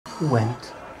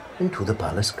went into the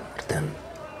palace garden.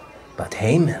 But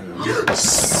Haman,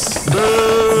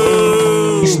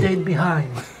 he stayed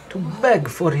behind to beg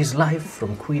for his life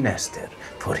from Queen Esther,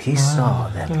 for he saw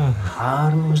that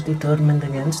harm was determined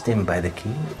against him by the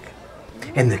king.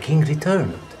 And the king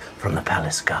returned from the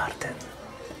palace garden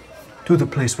to the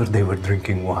place where they were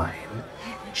drinking wine,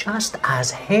 just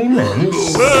as Haman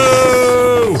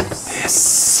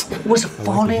was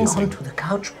falling onto the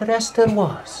couch where Esther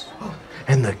was.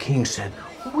 And the king said,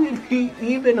 "Will he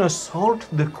even assault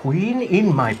the queen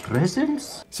in my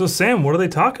presence?" So Sam, what are they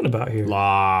talking about here?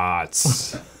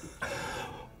 Lots.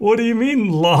 What do you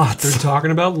mean lots? They're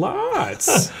talking about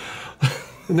lots.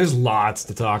 And there's lots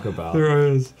to talk about. There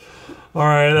is. All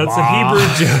right, that's a Hebrew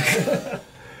joke.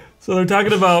 So they're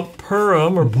talking about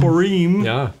Purim or Purim,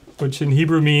 Yeah. which in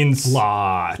Hebrew means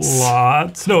Lots.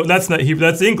 lots. No, that's not Hebrew.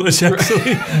 That's English,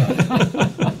 actually.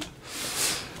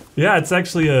 Yeah, it's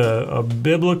actually a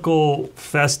biblical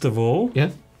festival.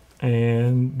 Yeah.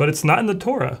 But it's not in the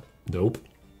Torah. Nope.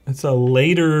 It's a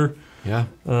later, Yeah.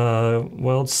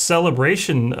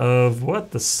 celebration of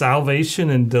what? The salvation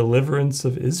and deliverance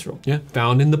of Israel. Yeah.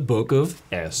 Found in the book of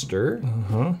Esther.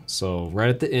 So right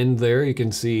at the end there, you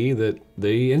can see that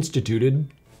they instituted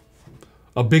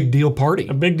a big deal party.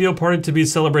 A big deal party to be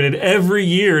celebrated every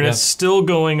year, and Yeah. it's still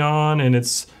going on, and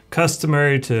it's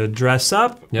customary to dress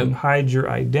up and hide your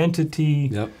identity.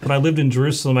 Yep. When I lived in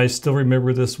Jerusalem, I still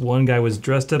remember this one guy was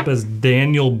dressed up as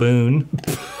Daniel Boone.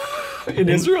 In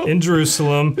Israel? In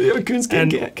Jerusalem. He had a coonskin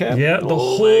cap. Yeah, the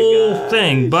whole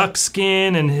thing,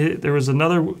 buckskin, and there was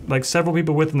another, like several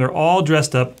people with him. They're all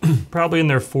dressed up, probably in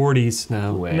their 40s.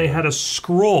 No way. And they had a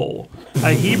scroll,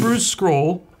 a Hebrew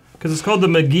scroll, because it's called the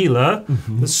Megillah,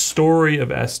 the story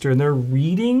of Esther, and they're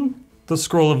reading the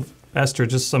scroll of Esther,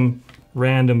 just some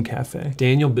random cafe.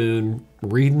 Daniel Boone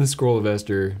reading the scroll of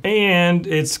Esther. And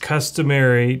it's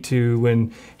customary to,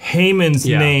 when Haman's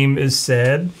name is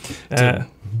said,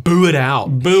 Boo it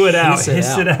out. Boo it out,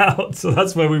 Hiss it out. So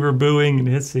that's why we were booing and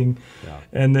hissing. Yeah.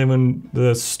 And then when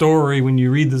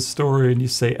you read the story and you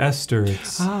say Esther,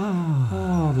 it's,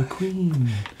 oh, the queen.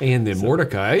 And then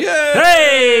Mordecai.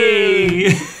 Yay!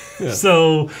 Hey!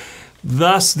 So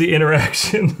thus the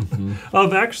interaction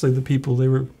of actually the people, they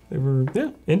were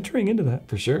entering into that.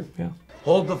 For sure. Yeah.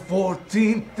 On the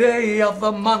 14th day of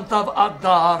the month of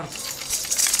Adar,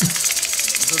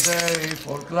 the day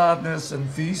for gladness and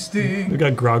feasting, We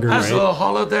got Grogger as right. a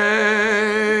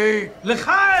holiday.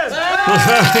 L'chaim!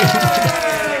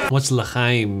 What's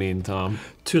L'chaim mean, Tom?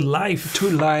 To life. To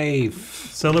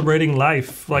life. Celebrating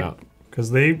life. Yeah. Like,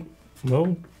 because they,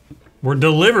 were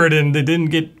delivered and they didn't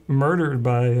get murdered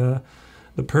by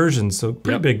the Persians. So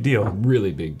pretty big deal.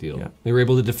 Really big deal. Yeah. They were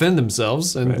able to defend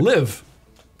themselves and live.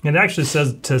 It actually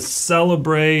says to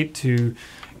celebrate, to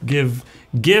give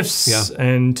gifts,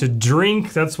 and to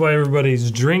drink. That's why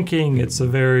everybody's drinking. It's a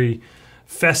very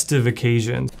festive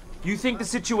occasion. You think the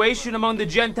situation among the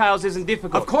Gentiles isn't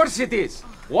difficult? Of course it is.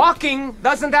 Walking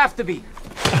doesn't have to be.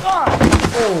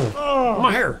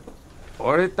 My hair.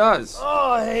 Or it does.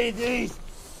 Oh, Hades.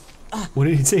 What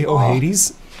did he say? Oh,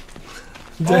 Hades?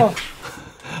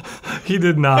 He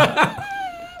did not.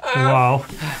 Wow.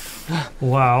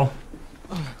 Wow.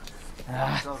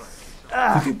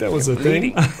 I think that was a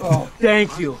thing.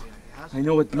 Thank you. I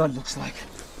know what blood looks like.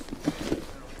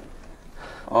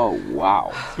 Oh,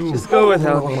 wow. Just go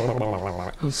without me.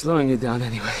 I'm slowing you down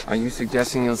anyway. Are you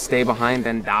suggesting you'll stay behind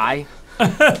and die?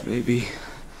 Maybe.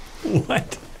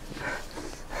 What?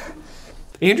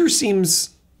 Andrew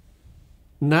seems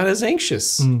not as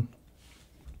anxious.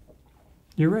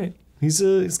 You're right. He's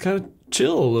kind of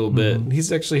chill a little bit.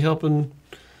 He's actually helping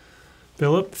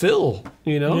Phil,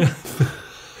 you know? Yeah.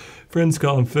 Friends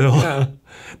call him Phil. Yeah.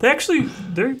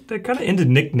 They're kind of into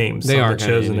nicknames. They are on The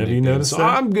Chosen. Have you noticed so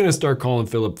that? I'm going to start calling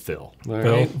Philip Phil. All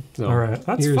right? So All right.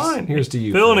 That's fine. Here's to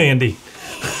you. Phil and Andy.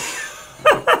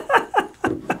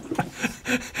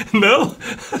 No?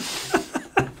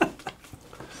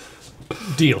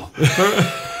 Deal.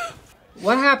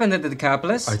 What happened at the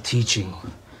Decapolis? Our teaching.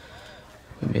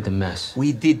 We made a mess.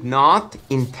 We did not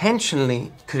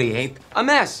intentionally create a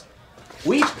mess.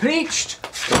 We preached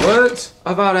the words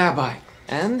of our rabbi.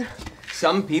 And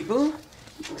some people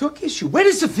took issue. Where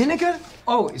is the vinegar?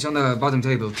 Oh, it's on the bottom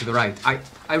table to the right.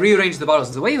 I rearranged the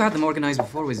bottles. The way you had them organized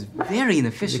before was very The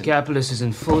inefficient. Decapolis is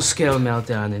in full-scale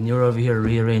meltdown, and you're over here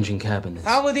rearranging cabinets.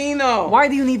 How would he know? Why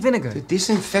do you need vinegar? To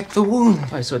disinfect the wound.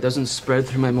 Why, so it doesn't spread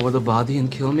through my mortal body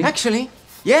and kill me? Actually,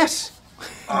 yes.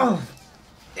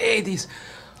 Hades.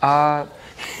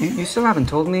 You still haven't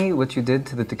told me what you did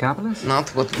to the Decapolis? Not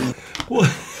what we...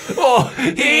 Oh,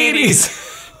 Hades!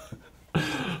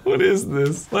 What is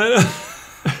this?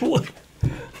 What?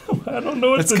 I don't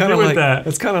know what That's to kind do of with like that.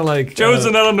 That's kind of like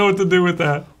Chosen, I don't know what to do with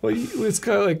that. Well, it's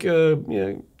kind of like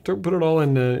put it all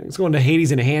in. It's going to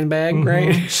Hades in a handbag,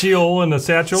 right? Sheol and a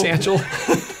satchel. Satchel.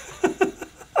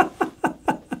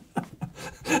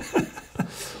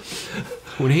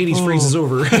 When Hades freezes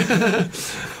over.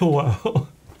 Wow.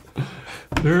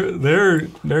 They're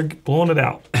blowing it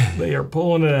out. They are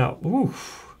pulling it out.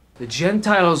 Oof. The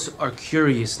Gentiles are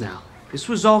curious now. This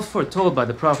was all foretold by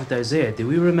the prophet Isaiah. Do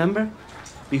we remember?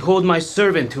 Behold my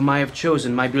servant whom I have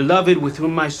chosen, my beloved with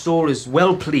whom my soul is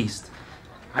well pleased.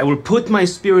 I will put my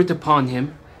spirit upon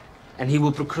him, and he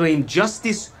will proclaim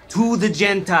justice to the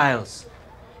Gentiles.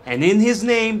 And in his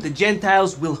name the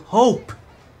Gentiles will hope.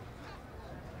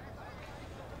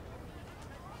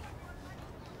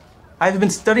 I've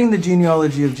been studying the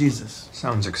genealogy of Jesus,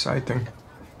 Sounds exciting.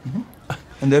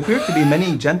 and there appear to be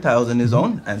many Gentiles in his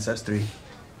own ancestry.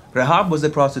 Rahab was a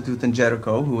prostitute in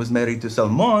Jericho who was married to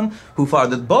Salmon, who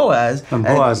fathered Boaz. And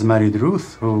Boaz married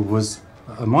Ruth, who was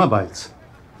a Moabite.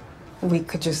 We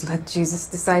could just let Jesus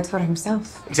decide for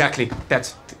himself. Exactly.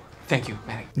 Thank you,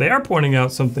 Manny. They are pointing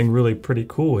out something really pretty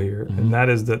cool here, and that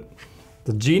is that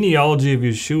the genealogy of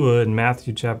Yeshua in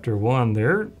Matthew chapter 1,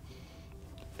 they're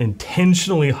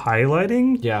intentionally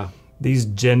highlighting these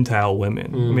Gentile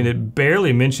women. I mean, it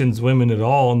barely mentions women at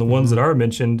all, and the ones that are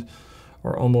mentioned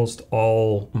are almost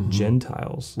all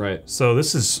Gentiles. Right. So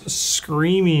this is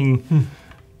screaming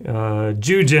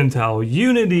Jew-Gentile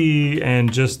unity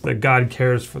and just that God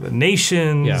cares for the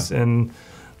nations, and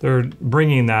they're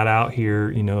bringing that out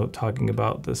here, talking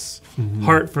about this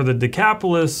heart for the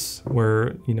Decapolis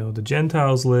where, the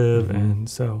Gentiles live, and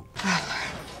so... I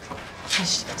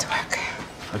should get to work.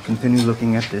 I'll continue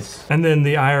looking at this. And then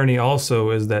the irony also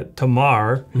is that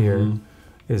Tamar here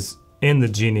is in the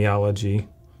genealogy,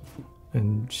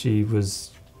 and she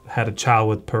had a child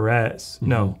with Perez.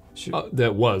 No,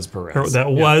 that was Perez.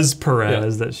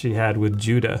 That she had with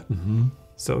Judah.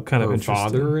 So kind of Her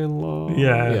interesting. father-in-law.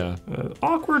 Yeah.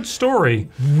 Awkward story.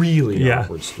 Really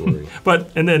awkward story.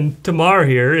 And then Tamar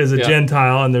here is a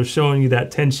Gentile, and they're showing you that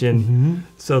tension.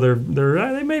 So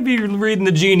they may be reading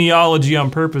the genealogy on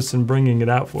purpose and bringing it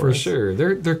out for us. For sure.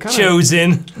 They're kind of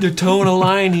chosen. They're towing a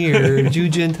line here.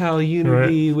 Jew-Gentile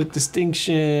unity with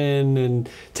distinction and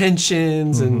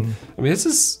tensions, and I mean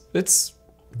it's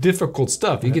difficult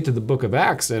stuff. You get to the book of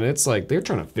Acts, and it's like they're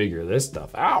trying to figure this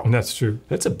stuff out. And that's true.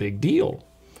 That's a big deal.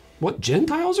 What,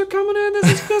 Gentiles are coming in?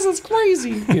 This is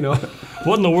crazy,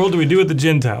 What in the world do we do with the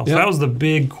Gentiles? That was the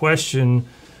big question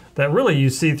that really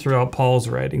you see throughout Paul's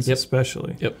writings,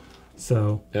 especially.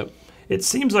 So it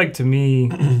seems like to me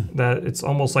that it's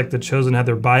almost like the Chosen had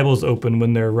their Bibles open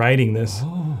when they're writing this.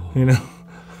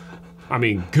 I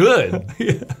mean, good.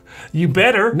 You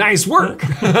better. Nice work.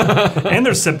 And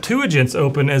their Septuagint's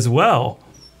open as well.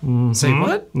 Say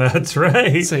what? That's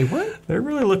right. Say what? They're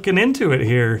really looking into it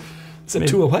here.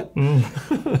 To a what?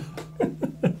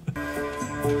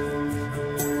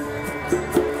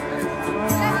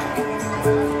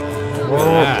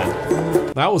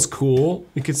 That was cool.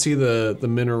 You could see the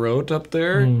minaret up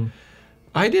there.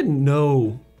 I didn't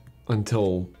know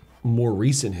until more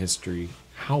recent history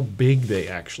how big they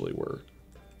actually were.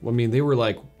 I mean, they were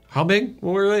like, how big?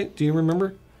 What were they? Do you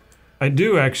remember? I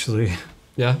do actually.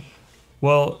 Yeah.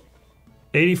 Well,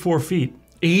 84 feet.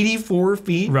 84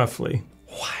 feet? Roughly.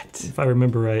 What? If I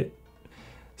remember right.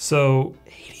 So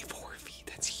 84 feet,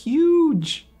 that's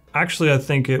huge. Actually, I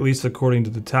think, at least according to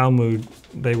the Talmud,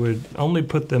 they would only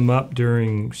put them up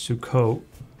during Sukkot.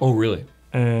 Oh, really?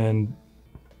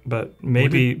 But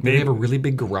maybe they have a really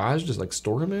big garage, just like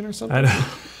store them in or something. I don't,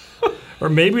 or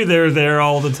maybe they're there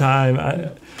all the time.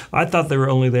 I thought they were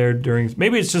only there during.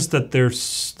 Maybe it's just that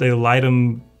they light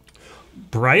them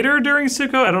brighter during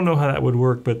Sukkot. I don't know how that would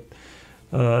work, but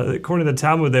according to the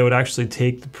Talmud, they would actually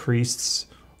take the priests'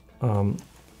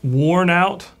 worn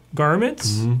out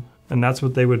garments. And that's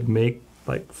what they would make,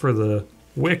 like, for the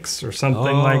wicks or something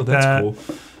like that. Oh, that's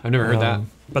cool. I've never heard that.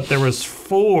 But there was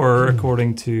 4,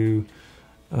 according to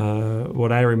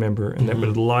what I remember, and that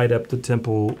would light up the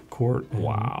temple court.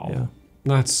 Wow. Yeah.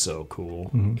 That's so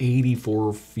cool.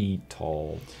 84 feet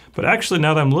tall. But actually,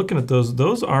 now that I'm looking at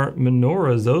those aren't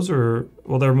menorahs. Those are,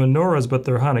 well, they're menorahs, but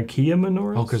they're Hanukkah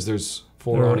menorahs. Oh, because there's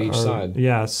 4 on each side.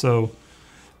 Yeah, so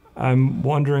I'm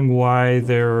wondering why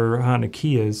they're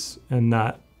Hanukkahs and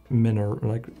not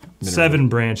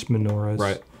 7-branch menorahs.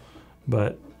 Right.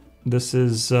 But this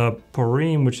is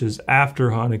Purim, which is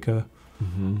after Hanukkah,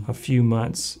 a few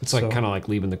months. It's like kind of like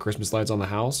leaving the Christmas lights on the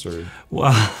house, or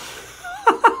well,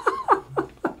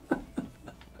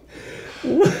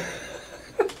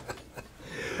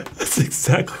 that's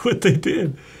exactly what they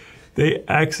did. They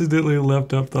accidentally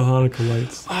left up the Hanukkah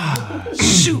lights.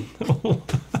 Shoot!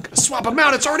 Swap them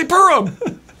out. It's already Purim.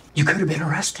 You could have been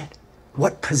arrested.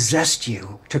 What possessed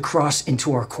you to cross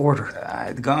into our quarter?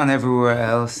 I'd gone everywhere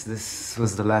else. This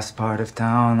was the last part of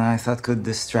town I thought could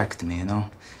distract me, you know?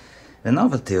 The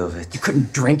novelty of it. You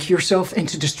couldn't drink yourself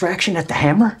into distraction at the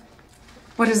Hammer?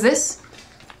 What is this?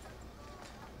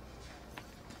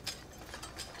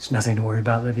 It's nothing to worry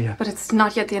about, Livia. But it's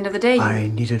not yet the end of the day. I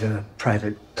needed a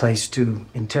private place to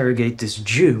interrogate this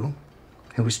Jew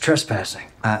who was trespassing.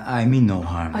 I mean no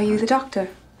harm. Are you the doctor?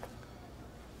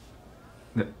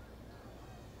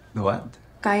 The what?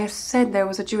 Gaius said there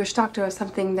was a Jewish doctor or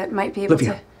something that might be able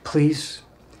Livia, please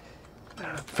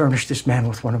furnish this man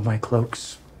with one of my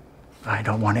cloaks. I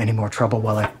don't want any more trouble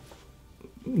while I...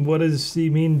 What does he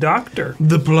mean, doctor?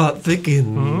 The plot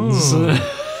thickens.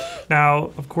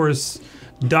 Now, of course,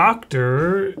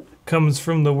 doctor comes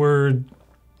from the word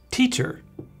teacher.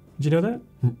 Did you know that?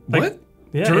 What?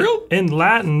 Yeah. For real? In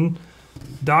Latin,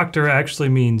 doctor actually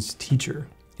means teacher.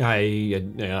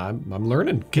 I'm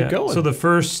learning. Keep going. So the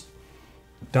first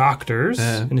doctors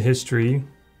in history,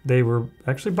 they were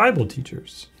actually Bible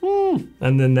teachers.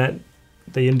 And then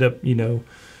they end up,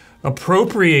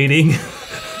 appropriating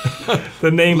the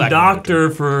name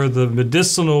doctor for the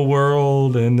medicinal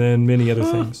world and then many other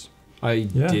things. I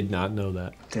did not know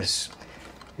that. This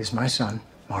is my son,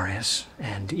 Marius,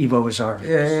 and Ivo is our...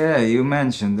 Yeah, you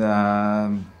mentioned,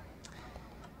 the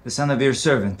son of your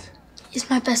servant. He's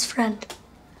my best friend.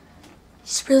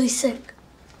 He's really sick.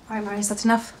 All right, Marius, that's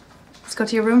enough. Let's go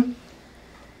to your room.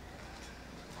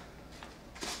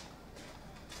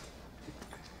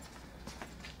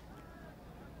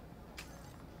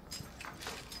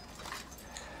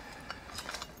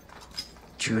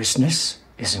 Jewishness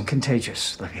isn't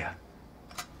contagious, Livia.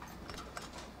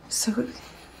 So,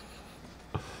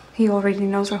 he already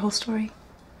knows our whole story?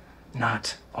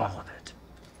 Not all of it.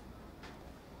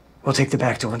 We'll take the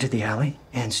back door into the alley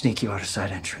and sneak you out a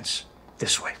side entrance.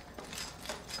 This way.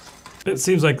 It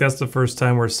seems like that's the first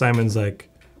time where Simon's like,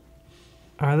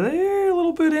 are they a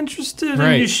little bit interested in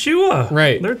Yeshua?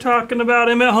 Right. They're talking about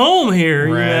him at home here,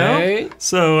 you know? Right.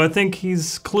 So I think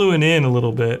he's cluing in a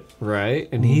little bit. Right.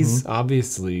 And he's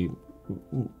obviously,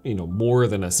 more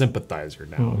than a sympathizer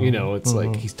now. It's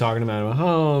like he's talking about him at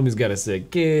home. He's got a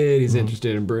sick kid. He's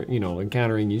interested in,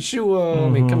 encountering Yeshua. I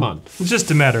mean, come on. It's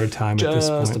just a matter of time at this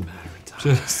point. Just a matter of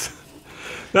time.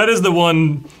 That is the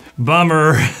one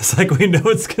bummer. It's like we know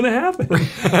it's gonna happen.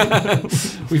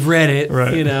 We've read it,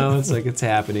 right? It's like it's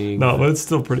happening. No, but it's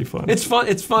still pretty fun. It's fun.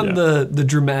 It's fun. Yeah. The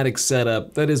dramatic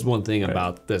setup. That is one thing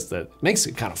about this that makes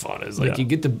it kind of fun. Is like you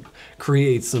get to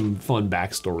create some fun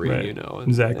backstory,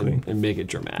 and make it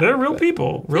dramatic. They're real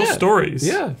people, real stories.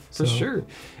 Yeah, for sure.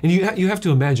 And you have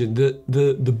to imagine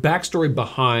the backstory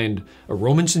behind a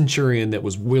Roman centurion that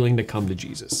was willing to come to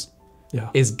Jesus. Yeah,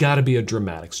 it's got to be a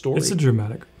dramatic story. It's a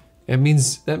dramatic. That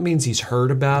means he's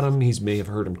heard about him. He may have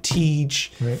heard him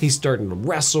teach. Right. He's starting to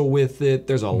wrestle with it.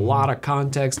 There's a lot of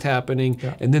context happening,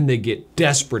 and then they get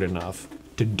desperate enough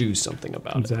to do something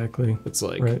about it. Exactly. It's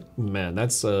like, man,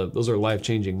 that's those are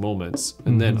life-changing moments.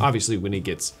 And then obviously when he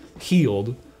gets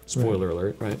healed, spoiler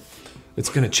alert, right? It's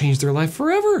gonna change their life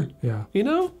forever. Yeah.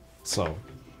 So.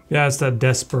 Yeah, it's that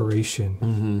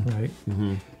desperation, right?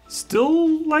 Mm-hmm.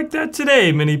 Still like that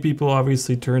today. Many people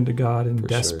obviously turn to God in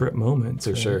desperate moments.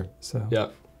 For sure. So. Yeah.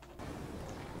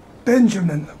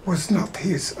 Benjamin was not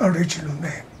his original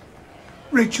name.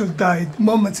 Rachel died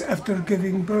moments after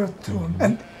giving birth to him,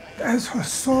 and as her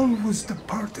soul was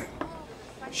departing,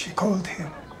 she called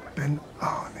him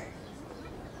Ben-Ani,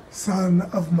 son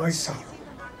of my sorrow.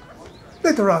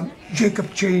 Later on,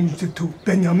 Jacob changed it to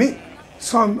Benjamin,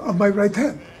 son of my right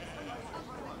hand.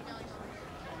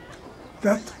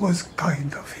 That was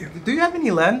kind of him. Do you have any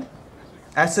land?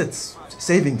 Assets?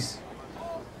 Savings?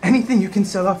 Anything you can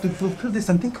sell off to fulfill this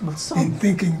unthinkable sum? In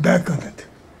thinking back on it,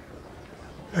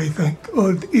 I think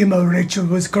old Emma Rachel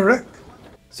was correct.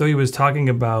 So he was talking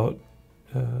about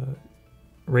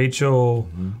Rachel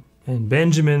and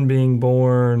Benjamin being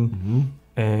born,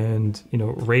 and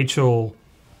Rachel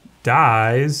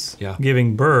dies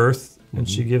giving birth, and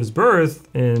she gives birth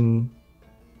in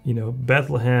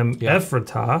Bethlehem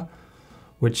Ephratah,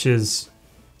 which is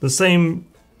the same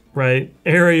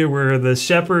area where the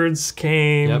shepherds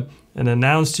came and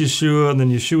announced Yeshua, and then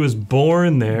Yeshua's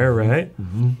born there, right?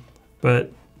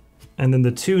 And then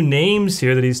the two names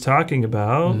here that he's talking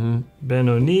about,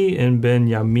 Ben-Oni and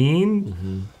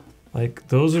Ben-Yamin, like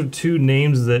those are two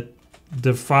names that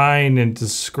define and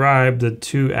describe the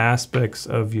two aspects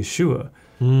of Yeshua.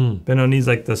 Ben-Oni's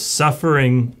like the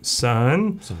suffering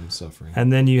son. Son of suffering.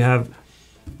 And then you have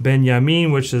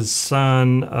Benjamin, which is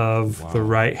son of the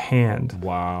right hand.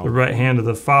 Wow. The right hand of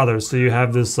the Father. So you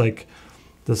have this like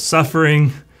the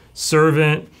suffering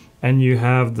servant, and you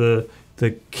have the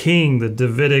king, the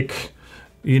Davidic,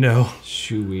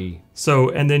 Shui. So,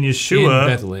 and then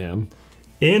Yeshua.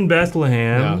 In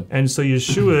Bethlehem. Yeah. And so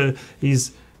Yeshua,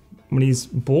 when he's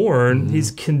born, he's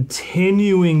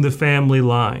continuing the family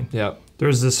line. Yep.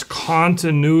 There's this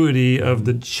continuity of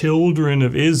the children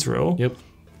of Israel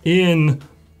in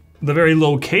the very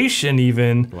location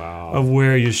even of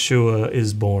where Yeshua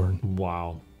is born.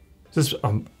 Wow. Just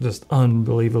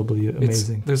unbelievably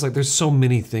amazing. There's so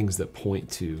many things that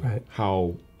point to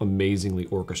how amazingly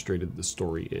orchestrated the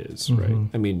story is, right?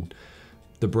 I mean,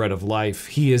 the bread of life,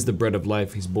 he is the bread of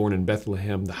life. He's born in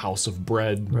Bethlehem, the house of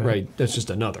bread, right? That's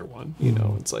just another one,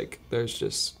 It's like there's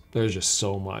just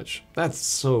so much. That's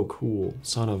so cool.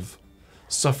 Son of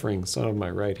suffering, son of my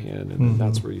right hand, and then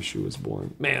that's where Yeshua was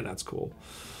born. Man, that's cool.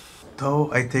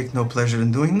 Though I take no pleasure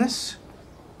in doing this,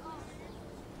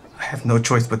 I have no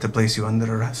choice but to place you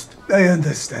under arrest. I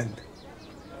understand.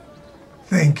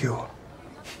 Thank you.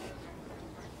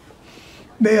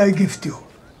 May I gift you?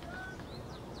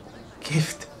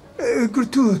 Gift?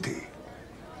 Gratuity.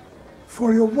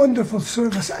 For your wonderful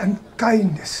service and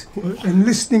kindness in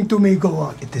listening to me go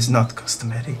on. It is not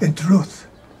customary. In truth,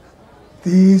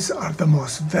 these are the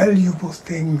most valuable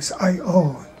things I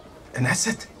own. An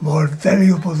asset? More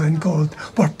valuable than gold,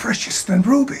 more precious than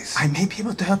rubies. I may be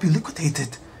able to help you liquidate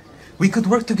it. We could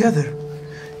work together.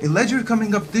 A ledger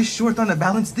coming up this short on a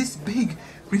balance this big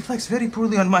reflects very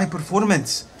poorly on my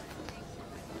performance.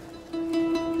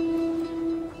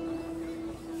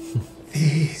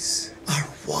 These are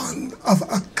one of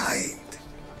a kind.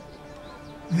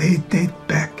 They date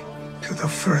back to the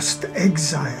first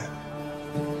exile.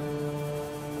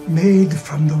 Made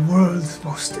from the world's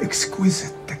most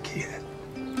exquisite tequila.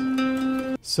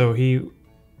 So he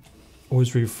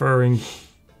was referring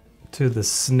to the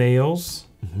snails.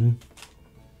 I don't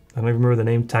even remember the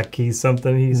name, Taki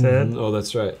something he said. Oh,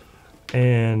 that's right.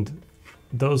 And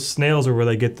those snails are where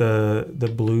they get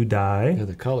the blue dye. Yeah,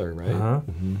 the color, right?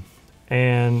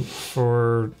 And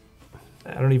for,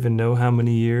 I don't even know how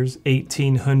many years,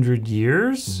 1,800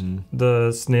 years,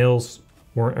 the snails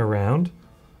weren't around.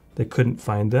 They couldn't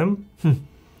find them.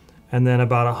 And then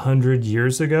about 100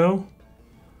 years ago,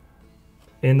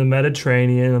 in the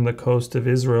Mediterranean on the coast of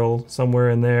Israel, somewhere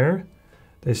in there,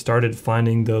 they started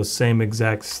finding those same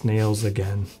exact snails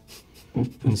again.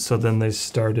 And so then they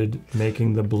started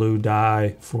making the blue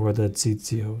dye for the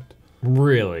tzitziot.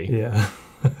 Really? Yeah.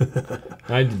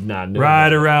 I did not know.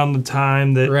 Right around the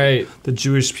time that the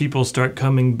Jewish people start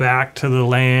coming back to the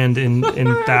land in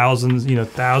thousands,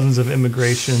 thousands of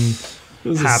immigration It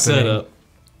was happening. a setup.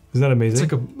 Isn't that amazing?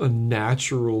 It's like a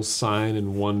natural sign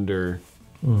and wonder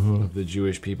of the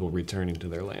Jewish people returning to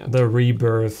their land. The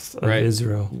rebirth of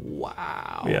Israel.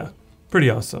 Wow. Yeah. Pretty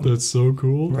awesome. That's so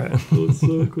cool. Right. That's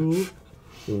so cool.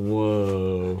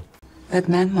 Whoa. That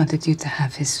man wanted you to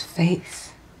have his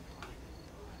faith.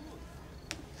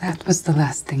 That was the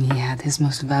last thing he had, his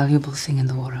most valuable thing in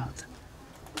the world.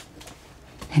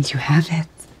 And you have it.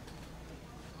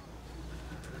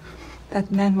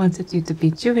 That man wanted you to be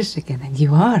Jewish again, and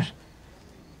you are.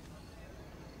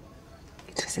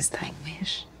 It was his dying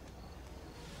wish.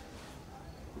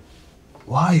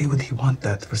 Why would he want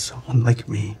that for someone like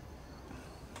me?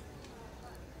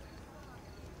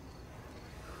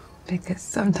 Because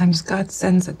sometimes God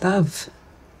sends a dove.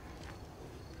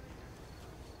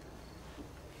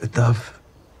 A dove?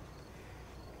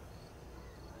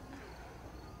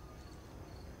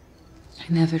 I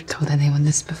never told anyone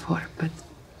this before, but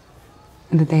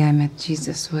the day I met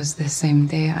Jesus was the same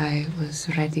day I was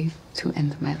ready to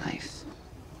end my life.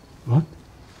 What?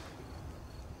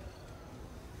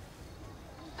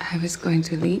 I was going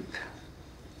to leap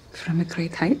from a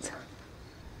great height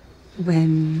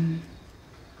when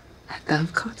a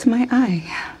dove caught my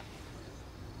eye.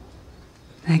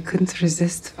 I couldn't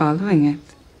resist following it.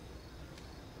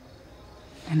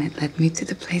 And it led me to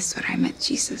the place where I met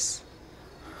Jesus.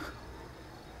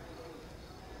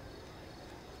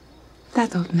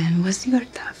 That old man was your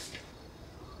dove.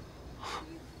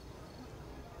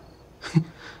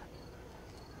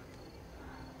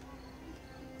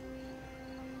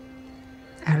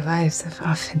 Our lives have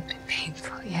often been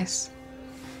painful, yes?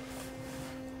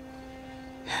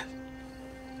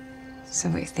 So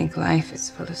we think life is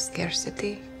full of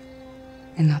scarcity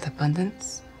and not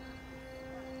abundance.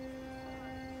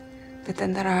 But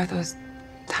then there are those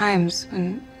times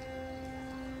when,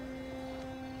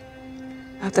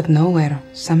 out of nowhere,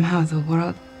 somehow the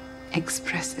world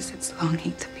expresses its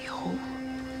longing to be whole.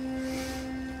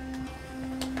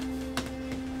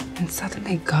 And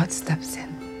suddenly God steps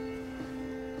in.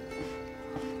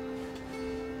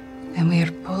 And we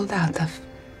are pulled out of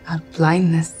our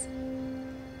blindness.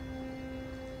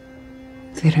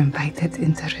 We're invited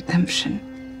into redemption.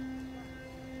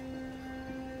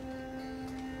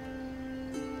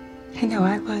 I know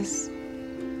I was.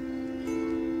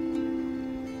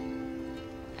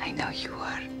 I know you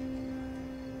are.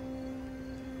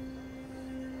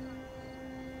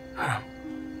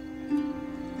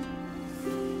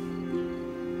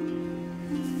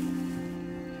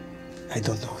 I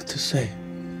don't know what to say.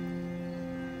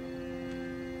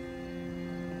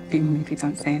 Even if you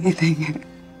don't say anything.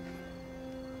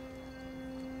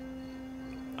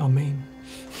 Amen.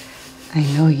 I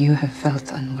know you have felt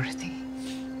unworthy.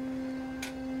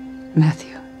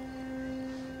 Matthew,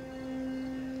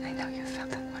 I know you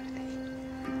felt unworthy.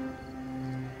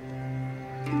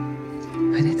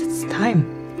 But it's time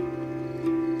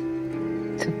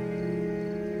to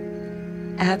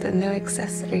add a new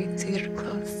accessory to your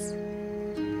clothes.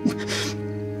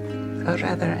 Or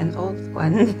rather, an old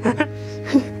one.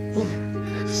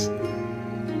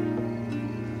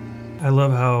 I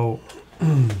love how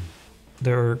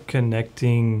they're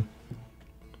connecting,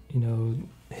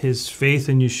 his faith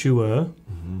in Yeshua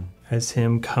as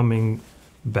him coming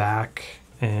back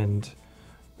and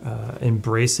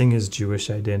embracing his Jewish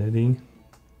identity.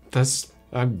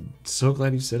 I'm so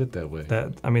glad you said it that way.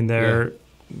 They're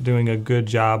doing a good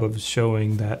job of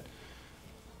showing that,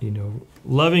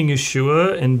 loving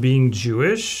Yeshua and being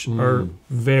Jewish are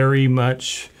very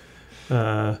much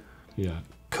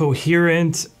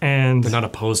coherent, and they're not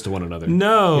opposed to one another.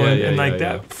 No,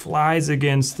 that flies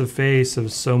against the face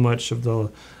of so much of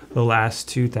the last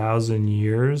 2,000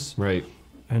 years. Right.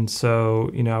 And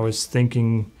so, I was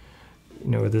thinking,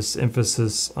 with this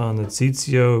emphasis on the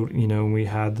tzitziot, we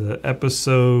had the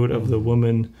episode of the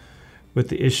woman with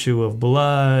the issue of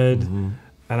blood, and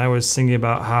I was thinking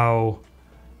about how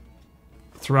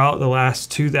throughout the last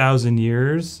 2,000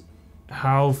 years,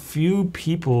 how few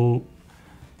people,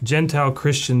 Gentile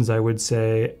Christians, I would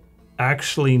say,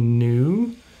 actually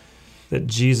knew that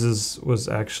Jesus was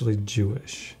actually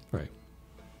Jewish. Right.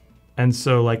 And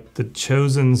so, the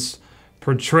Chosen's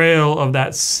portrayal of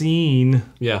that scene,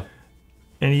 and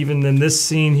even in this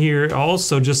scene here,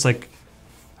 also just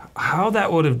how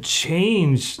that would have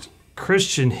changed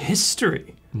Christian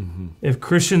history if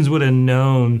Christians would have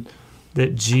known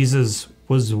that Jesus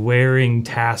was wearing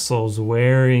tassels,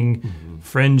 wearing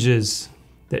fringes,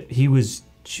 that he was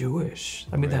Jewish.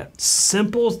 That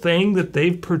simple thing that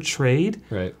they've portrayed,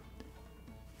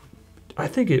 I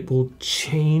think it will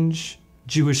change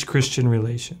Jewish-Christian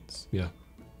relations. Yeah.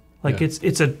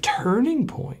 It's a turning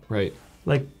point. Right.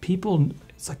 People,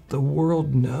 it's the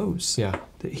world knows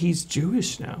that he's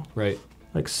Jewish now. Right.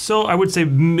 So I would say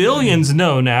millions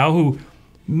know now who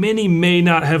many may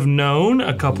not have known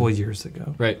a couple of years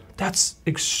ago. Right. That's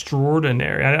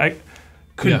extraordinary. I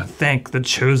couldn't thank the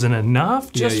Chosen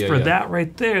enough just for that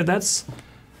right there. That's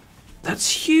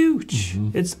huge.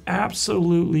 It's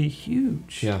absolutely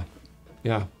huge. Yeah.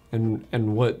 Yeah.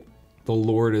 And what the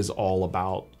Lord is all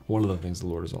about, one of the things the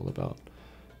Lord is all about,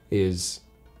 is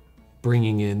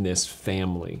bringing in this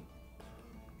family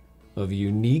of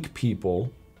unique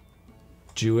people,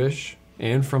 Jewish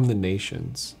and from the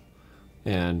nations,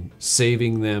 and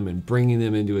saving them and bringing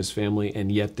them into his family,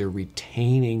 and yet they're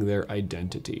retaining their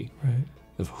identity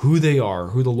of who they are,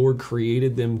 who the Lord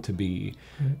created them to be.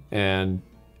 And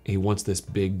he wants this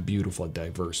big, beautiful,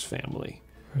 diverse family.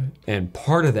 And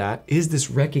part of that is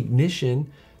this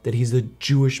recognition that he's the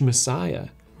Jewish Messiah.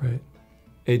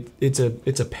 It's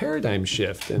a paradigm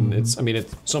shift, and it's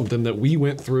something that we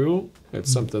went through.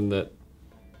 It's something that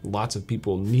lots of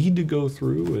people need to go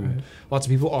through, and lots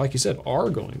of people, like you said, are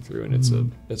going through, and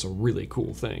it's a really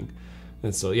cool thing.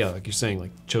 And so like you're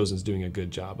saying, Chosen's doing a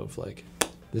good job of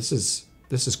this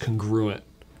is congruent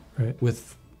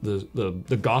with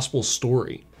the gospel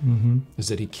story, is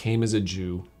that he came as a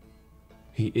Jew.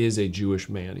 He is a Jewish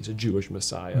man. He's a Jewish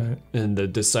Messiah. And the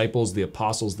disciples, the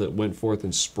apostles that went forth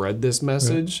and spread this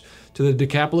message to the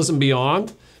Decapolis and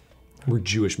beyond were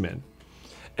Jewish men.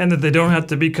 And that they don't have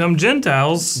to become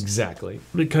Gentiles. Exactly.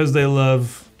 Because they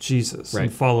love Jesus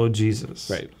and follow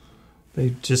Jesus.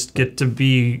 They just get to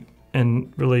be,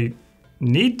 and really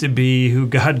need to be, who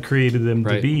God created them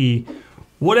to be,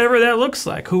 whatever that looks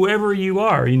like, whoever you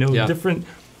are, different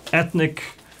ethnic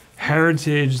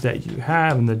heritage that you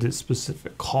have, and the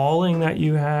specific calling that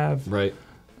you have.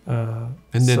 And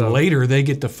then later they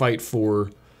get to fight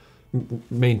for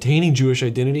maintaining Jewish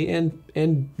identity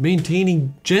and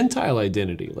maintaining Gentile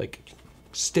identity.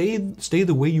 Stay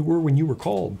the way you were when you were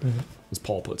called, as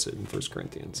Paul puts it in 1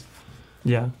 Corinthians.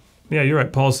 Yeah. Yeah, you're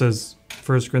right. Paul says,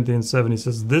 1 Corinthians 7, he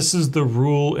says, this is the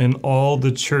rule in all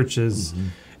the churches.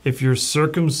 If you're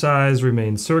circumcised,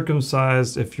 remain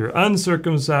circumcised. If you're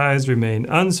uncircumcised, remain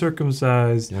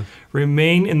uncircumcised. Yeah.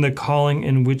 Remain in the calling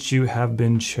in which you have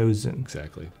been chosen.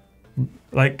 Exactly.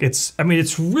 Like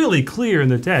it's really clear in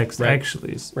the text, Right.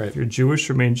 actually. Right. If you're Jewish,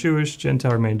 remain Jewish.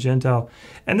 Gentile, remain Gentile.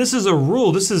 And this is a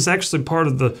rule. This is actually part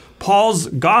of Paul's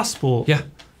gospel. Yeah.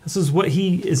 This is what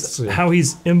how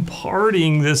he's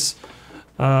imparting this,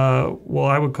 well,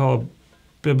 I would call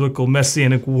biblical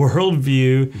Messianic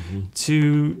worldview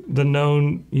to the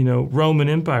known, Roman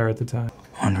Empire at the time.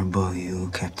 Honorable, you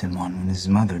kept him on when his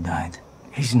mother died.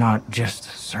 He's not just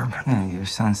a servant. Yeah, your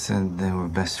son said they were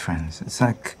best friends. It's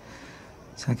like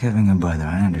having a brother,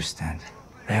 I understand.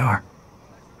 They are.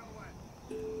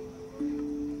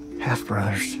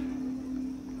 Half-brothers.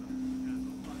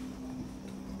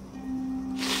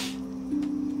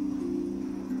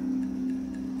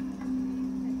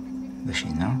 Does she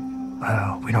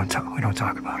know? We don't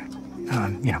talk about it.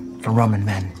 For Roman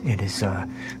men, it is a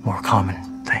more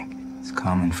common thing. It's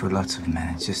common for lots of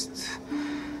men. It's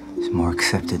more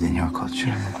accepted in your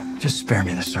culture. Just spare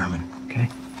me the sermon, okay?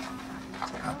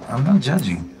 I'm not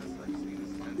judging.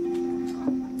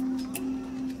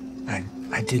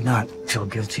 I did not feel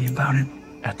guilty about it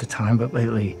at the time, but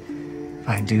lately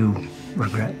I do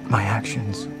regret my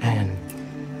actions. And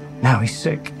now he's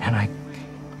sick, and I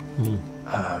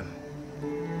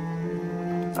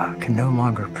can no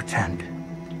longer pretend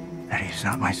that he's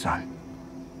not my son.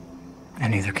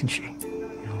 And neither can she.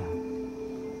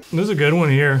 There's a good one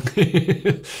here.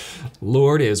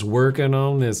 Lord is working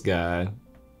on this guy.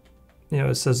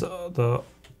 It says the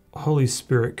Holy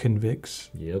Spirit convicts.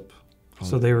 Yep.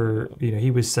 So they were,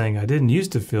 he was saying, I didn't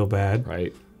used to feel bad.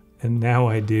 Right. And now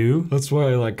I do. That's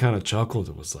why I kind of chuckled.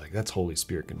 It was like, that's Holy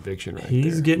Spirit conviction right there.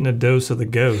 He's getting a dose of the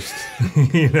ghost,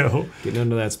 Getting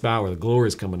under that spout where the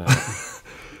glory's coming out.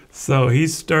 So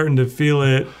he's starting to feel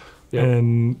it. Yep.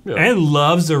 And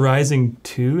love's arising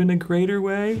too in a greater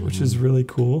way, which is really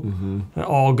cool. It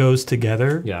all goes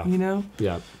together, Yeah.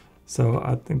 Yeah. So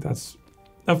I think that's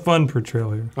a fun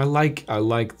portrayal here. I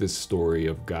like this story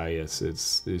of Gaius.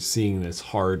 It's seeing this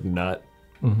hard nut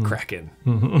cracking.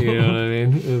 You know what I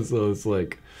mean? And so it's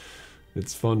like,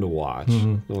 it's fun to watch,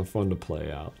 fun to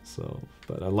play out. So,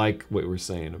 but I like what we're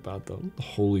saying about the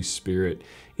Holy Spirit.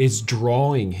 It's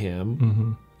drawing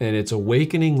him, and it's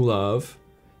awakening love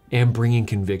and bringing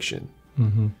conviction,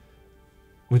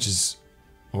 which is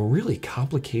a really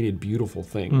complicated, beautiful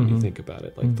thing when you think about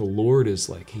it. Like the Lord is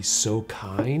like, he's so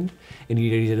kind, and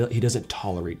he doesn't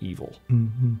tolerate evil,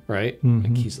 right?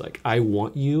 Like he's like, I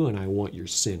want you, and I want your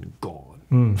sin gone.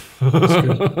 That's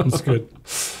good. That's good.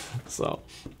 So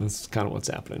that's kind of what's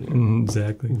happening here.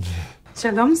 Exactly.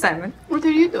 Shalom, Simon. What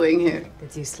are you doing here?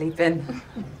 Did you sleep in?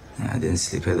 I didn't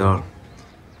sleep at all.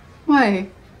 Why?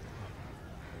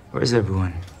 Where's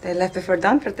everyone? They left before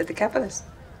dawn for the Decapolis.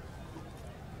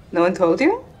 No one told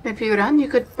you? If you ran, you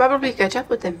could probably catch up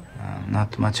with them.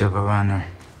 Not much of a runner.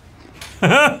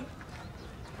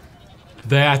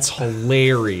 That's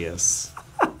hilarious.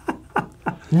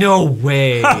 No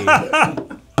way.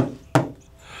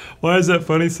 Why is that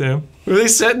funny, Sam? Were they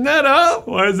setting that up?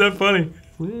 Why is that funny?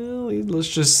 Well, let's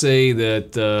just say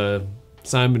that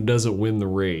Simon doesn't win the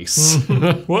race.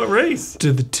 What race?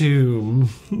 To the tomb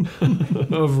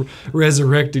of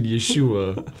resurrected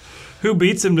Yeshua. Who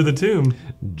beats him to the tomb?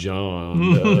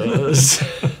 John does.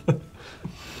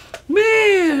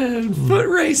 Man, foot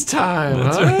race time.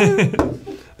 That's huh? right.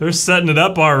 They're setting it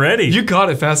up already. You caught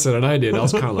it faster than I did. I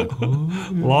was kind of like, oh.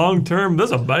 Long term.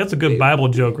 That's a good Bible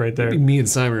joke right there. Me and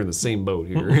Simon are in the same boat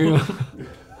here.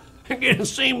 Get in the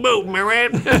same boat, my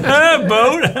man.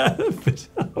 Boat?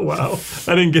 Wow.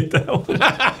 I didn't get that one.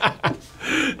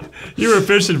 You were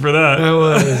fishing for that. I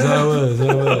was.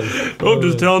 Oh,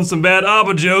 just telling some bad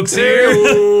Abba jokes here.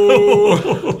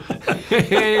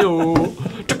 Hey-o.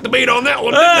 Took the bait on that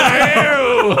one.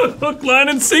 Hook, line,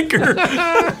 and sinker.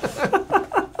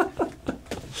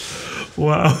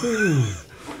 Wow.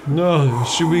 No,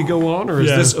 should we go on, or is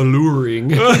this alluring?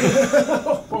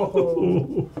 Wow.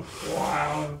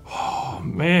 Oh,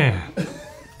 man.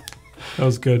 That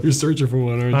was good. You're searching for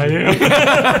one, aren't you? I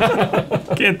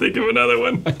am. Can't think of another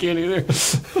one. I can't either.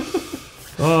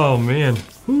 Oh, man.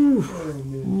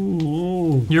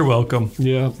 You're welcome.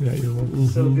 Yeah. Yeah, you're welcome.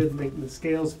 So good making the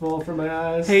scales fall from my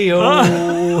eyes. Hey,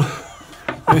 yo.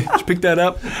 Did you pick that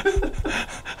up?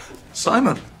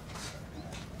 Simon,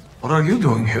 what are you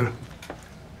doing here?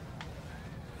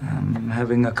 I'm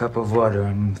having a cup of water.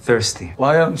 I'm thirsty.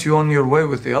 Why aren't you on your way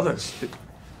with the others?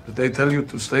 Did they tell you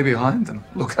to stay behind and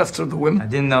look after the women? I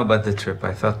didn't know about the trip.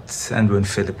 I thought Andrew and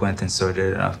Philip went and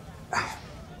sorted it out.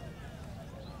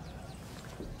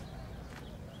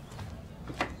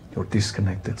 You're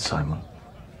disconnected, Simon.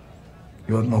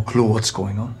 You have no clue what's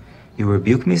going on. You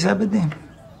rebuke me, Zebedee?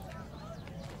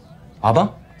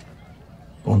 Abba?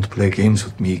 Don't play games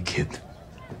with me, kid.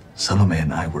 Salome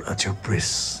and I were at your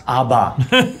bris. Abba.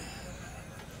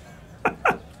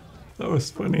 That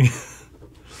was funny.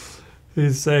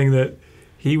 He's saying that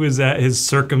he was at his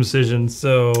circumcision,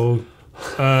 so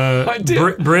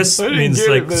bris means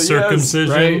like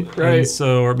circumcision, yes, right. And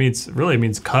so or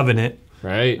means covenant,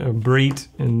 right? Brit,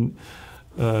 and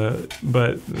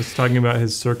but it's talking about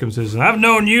his circumcision. I've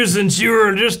known you since you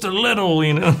were just a little,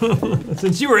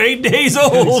 since you were 8 days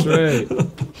old.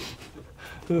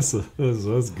 That's right.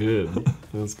 That's good.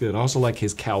 That's good. I also like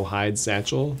his cowhide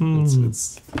satchel.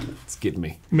 It's getting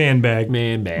me. Man bag.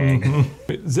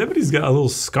 Mm-hmm. Zebedee's got a little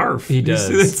scarf. He does.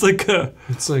 You see,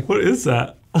 it's like what is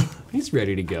that? He's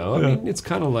ready to go. I mean, it's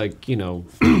kind of like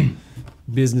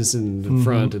business in the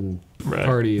front and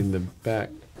party in the back.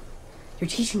 Your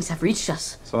teachings have reached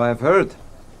us. So I've heard.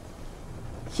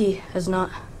 He has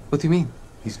not. What do you mean?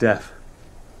 He's deaf.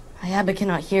 Abba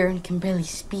cannot hear and can barely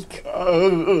speak.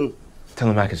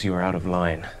 Telemachus, you are out of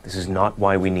line. This is not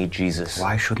why we need Jesus.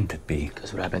 Why shouldn't it be?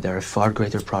 Because, Rabbi, there are far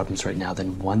greater problems right now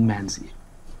than one man's ear.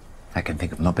 I can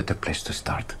think of no better place to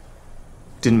start.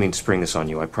 Didn't mean to spring this on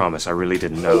you, I promise. I really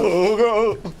didn't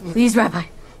know. Please, Rabbi.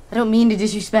 I don't mean to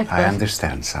disrespect, I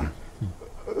understand, son.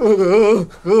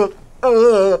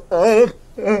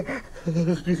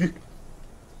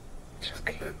 It's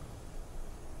okay.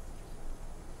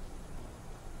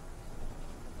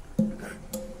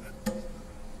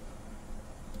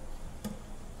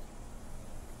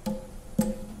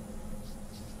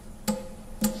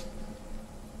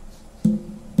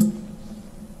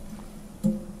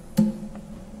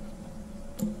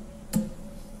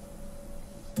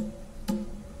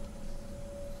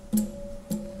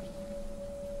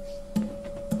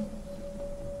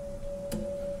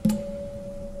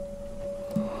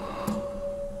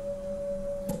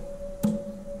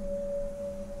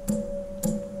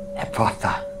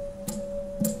 Ephphatha,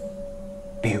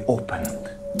 be opened.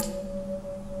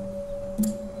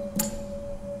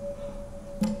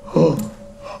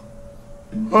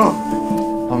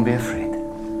 Don't be afraid.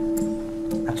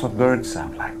 That's what birds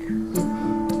sound like.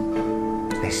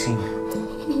 They sing.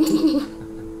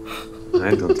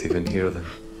 I don't even hear them.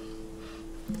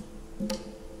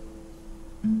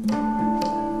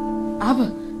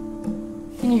 Abba,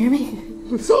 can you hear me?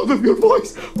 The sound of your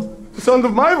voice. The sound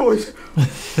of my voice.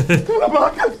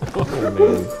 Oh,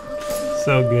 man.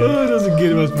 So good. Oh, it doesn't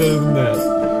get much better than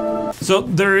that. So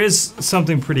there is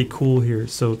something pretty cool here.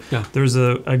 So there's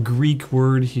a Greek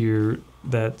word here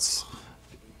that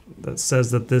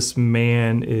says that this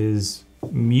man is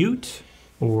mute,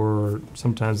 or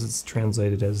sometimes it's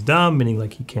translated as dumb, meaning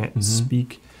like he can't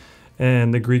speak.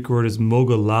 And the Greek word is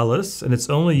mogolalos, and it's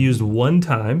only used one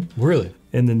time. Really?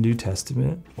 In the New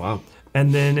Testament. Wow.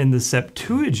 And then in the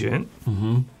Septuagint,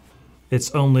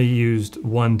 it's only used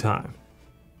one time.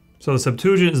 So the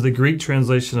Septuagint is the Greek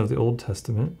translation of the Old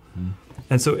Testament.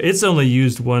 And so it's only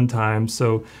used one time.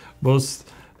 So most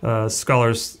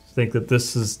scholars think that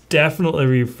this is definitely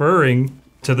referring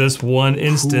to this one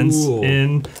instance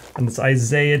and it's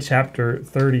Isaiah chapter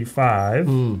 35.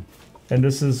 And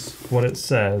this is what it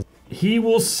says. He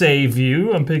will save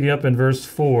you. I'm picking up in verse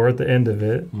 4 at the end of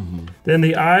it. Then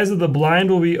the eyes of the blind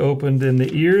will be opened and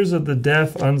the ears of the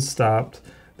deaf unstopped.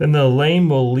 Then the lame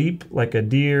will leap like a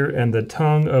deer and the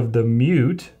tongue of the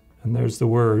mute, and there's the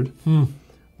word,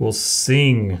 will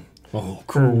sing. Oh,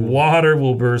 For water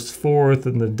will burst forth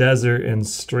in the desert and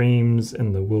streams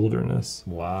in the wilderness.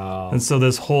 Wow. And so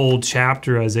this whole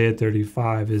chapter, Isaiah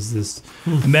 35, is this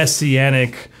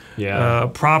messianic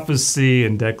prophecy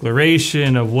and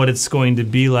declaration of what it's going to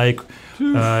be like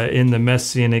in the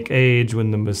messianic age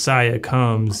when the Messiah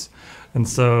comes. And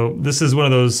so this is one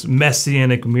of those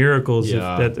messianic miracles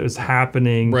that is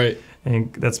happening. Right.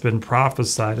 And that's been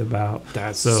prophesied about.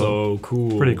 That's so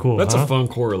cool. Pretty cool. That's huh? a fun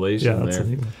correlation that's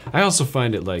there. I also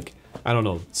find it like, I don't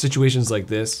know, situations like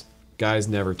this, guys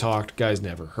never talked, guys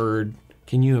never heard.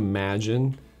 Can you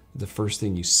imagine the first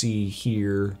thing you see,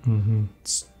 hear,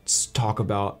 talk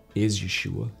about is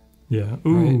Yeshua? Yeah.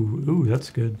 Ooh, that's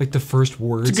good. Like the first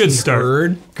words it's a good he start.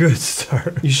 heard. Good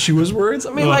start. Yeshua's words?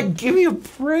 I mean, like, give me a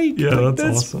break. Yeah, like,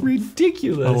 that's awesome.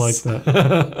 Ridiculous. I like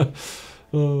that.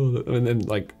 And then,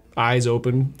 like, eyes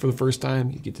open for the first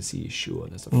time, you get to see Yeshua.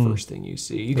 And that's the first thing you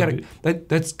see. You gotta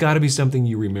that's got to be something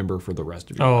you remember for the rest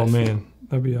of your life. Oh man,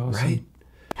 that'd be awesome. Right?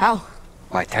 How?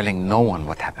 By telling no one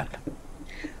what happened.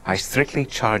 I strictly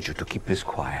charge you to keep this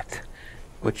quiet,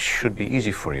 which should be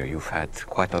easy for you. You've had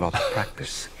quite a lot of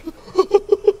practice.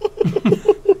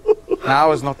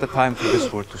 Now is not the time for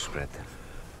this word to spread.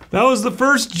 That was the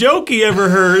first joke he ever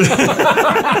heard.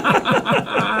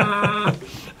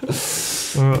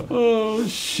 Oh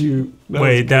shoot!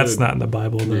 Wait, that's not in the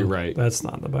Bible. Though. You're right. That's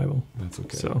not in the Bible. That's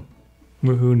okay. So,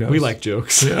 who knows? We like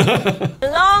jokes. Yeah.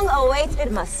 The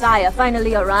long-awaited Messiah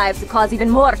finally arrived to cause even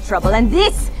more trouble, and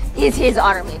this is his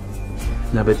army.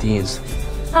 Nabateans.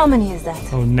 How many is that?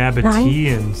 Oh,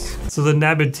 Nabateans. So the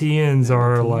Nabateans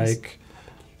are like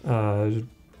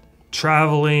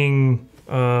traveling,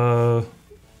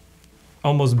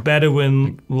 almost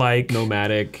Bedouin-like.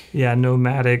 Nomadic. Yeah,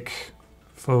 nomadic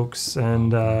folks.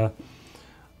 And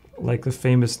like the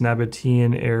famous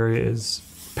Nabatean area is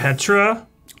Petra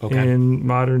in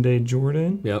modern-day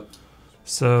Jordan. Yep.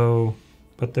 So,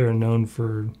 but they're known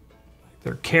for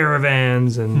their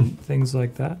caravans and things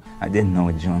like that. I didn't know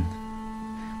it, John.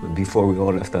 But before we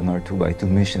all left on our 2x2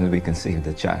 missions, we conceived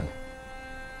a child.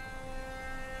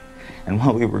 And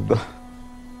while we were gone...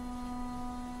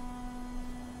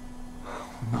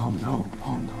 No.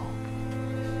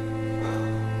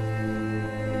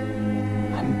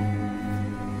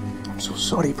 I'm so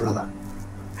sorry, brother.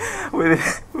 When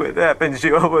it happened,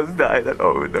 she almost died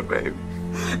along with the baby.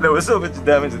 There was so much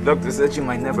damage, the doctor said she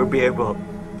might never be able...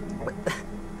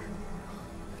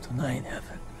 Tonight in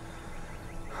heaven.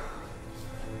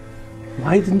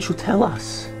 Why didn't you tell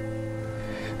us?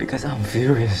 Because I'm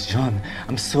furious, John.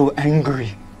 I'm so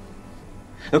angry.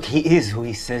 Look, he is who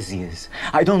he says he is.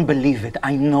 I don't believe it.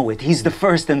 I know it. He's the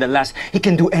first and the last. He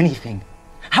can do anything.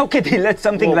 How could he let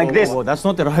something like this... Whoa, that's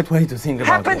not the right way to think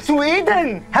about happen it. to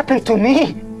Eden! Happen to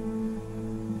me!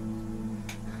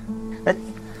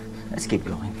 Let's keep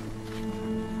going.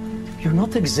 You're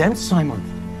not exempt, Simon.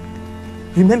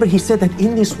 Remember, he said that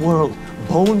in this world,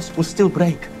 bones will still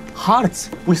break, hearts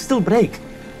will still break,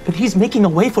 but he's making a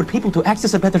way for people to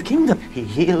access a better kingdom. He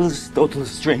heals total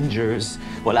strangers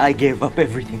while I gave up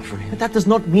everything for him. But that does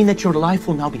not mean that your life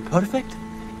will now be perfect.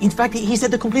 In fact, he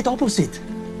said the complete opposite.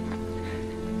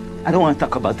 I don't want to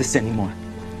talk about this anymore.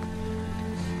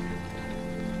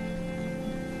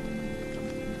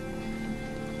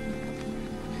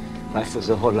 Life was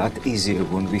a whole lot easier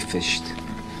when we fished.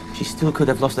 She still could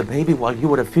have lost a baby while you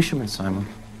were a fisherman, Simon.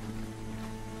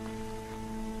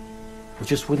 We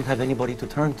just wouldn't have anybody to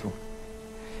turn to.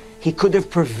 He could have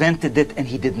prevented it, and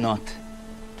he did not.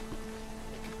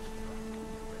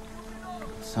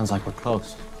 Sounds like we're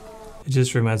close. It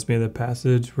just reminds me of the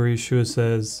passage where Yeshua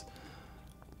says,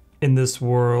 in this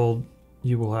world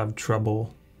you will have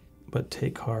trouble, but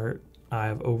take heart, I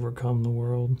have overcome the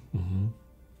world. Mm-hmm.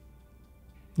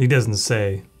 He doesn't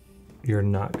say you're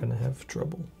not going to have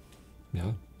trouble.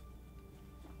 Yeah.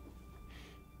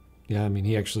 Yeah, I mean,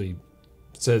 he actually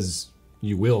says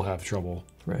you will have trouble.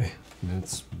 Right. And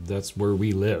that's where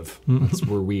we live. That's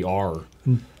where we are.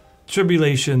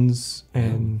 Tribulations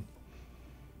and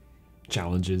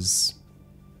challenges.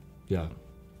 Yeah.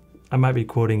 I might be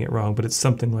quoting it wrong, but it's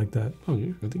something like that. Oh,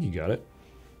 yeah, I think you got it.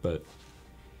 But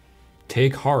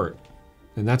take heart.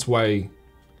 And that's why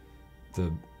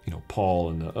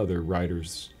Paul and the other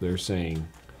writers, they're saying,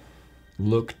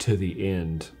 look to the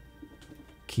end.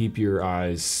 Keep your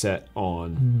eyes set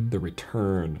on the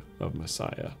return of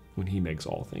Messiah when he makes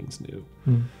all things new.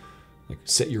 Like,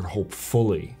 set your hope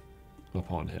fully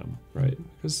upon him, right?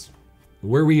 Because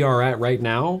where we are at right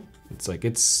now, it's like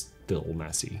it's still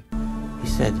messy. He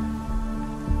said,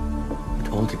 it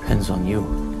all depends on you.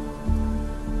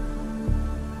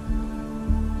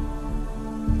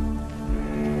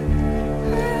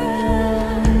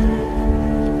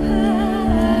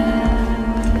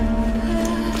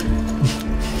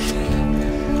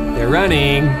 They're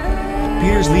running.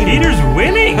 Peter's leading. Peter's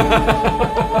winning.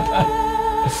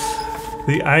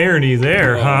 The irony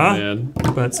there, huh? Man.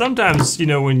 But sometimes,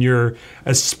 when you're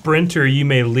a sprinter, you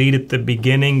may lead at the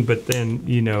beginning, but then,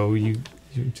 you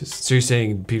just... So you're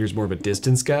saying Peter's more of a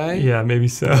distance guy? Yeah, maybe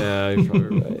so. Yeah, you're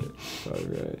probably right.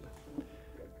 Probably right.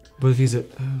 But if he's a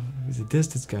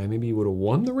distance guy, maybe he would have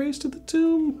won the race to the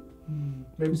tomb?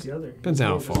 Maybe it's the other. Depends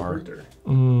how far.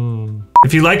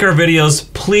 If you like our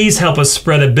videos, please help us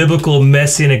spread a biblical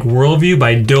messianic worldview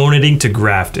by donating to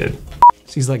Grafted.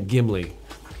 So he's like Gimli.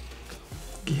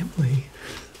 Gimli?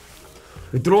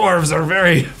 The dwarves are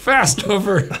very fast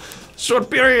over short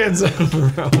periods.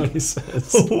 What he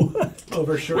says.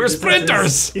 Over short We're distances.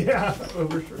 sprinters. Yeah,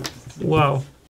 over short distances. Wow.